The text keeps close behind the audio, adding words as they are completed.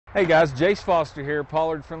Hey guys, Jace Foster here,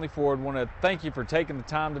 Pollard Ford. Want to thank you for taking the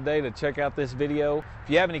time today to check out this video. If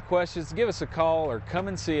you have any questions, give us a call or come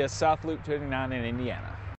and see us South Loop 29 in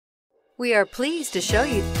Indiana. We are pleased to show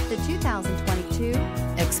you the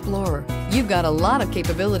 2022 Explorer. You've got a lot of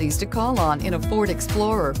capabilities to call on in a Ford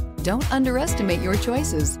Explorer. Don't underestimate your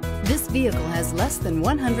choices. This vehicle has less than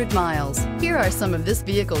 100 miles. Here are some of this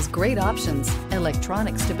vehicle's great options: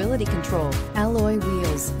 electronic stability control, alloy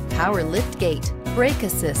wheels, power lift gate, brake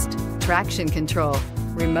assist, traction control,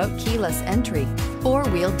 remote keyless entry,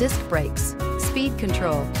 four-wheel disc brakes, speed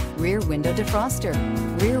control, rear window defroster,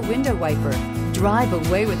 rear window wiper. Drive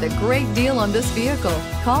away with a great deal on this vehicle.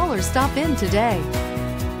 Call or stop in today.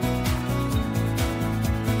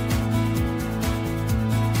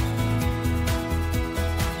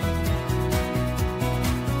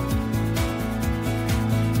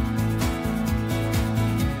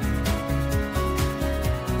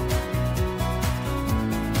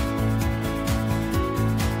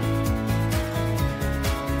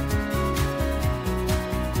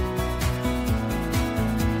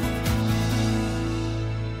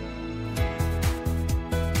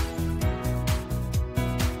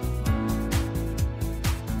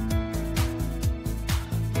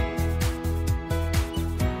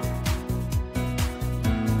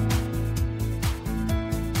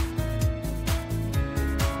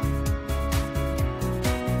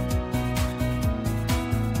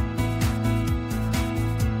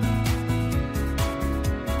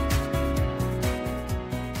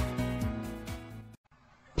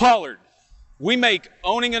 Pollard, we make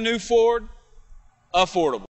owning a new Ford affordable.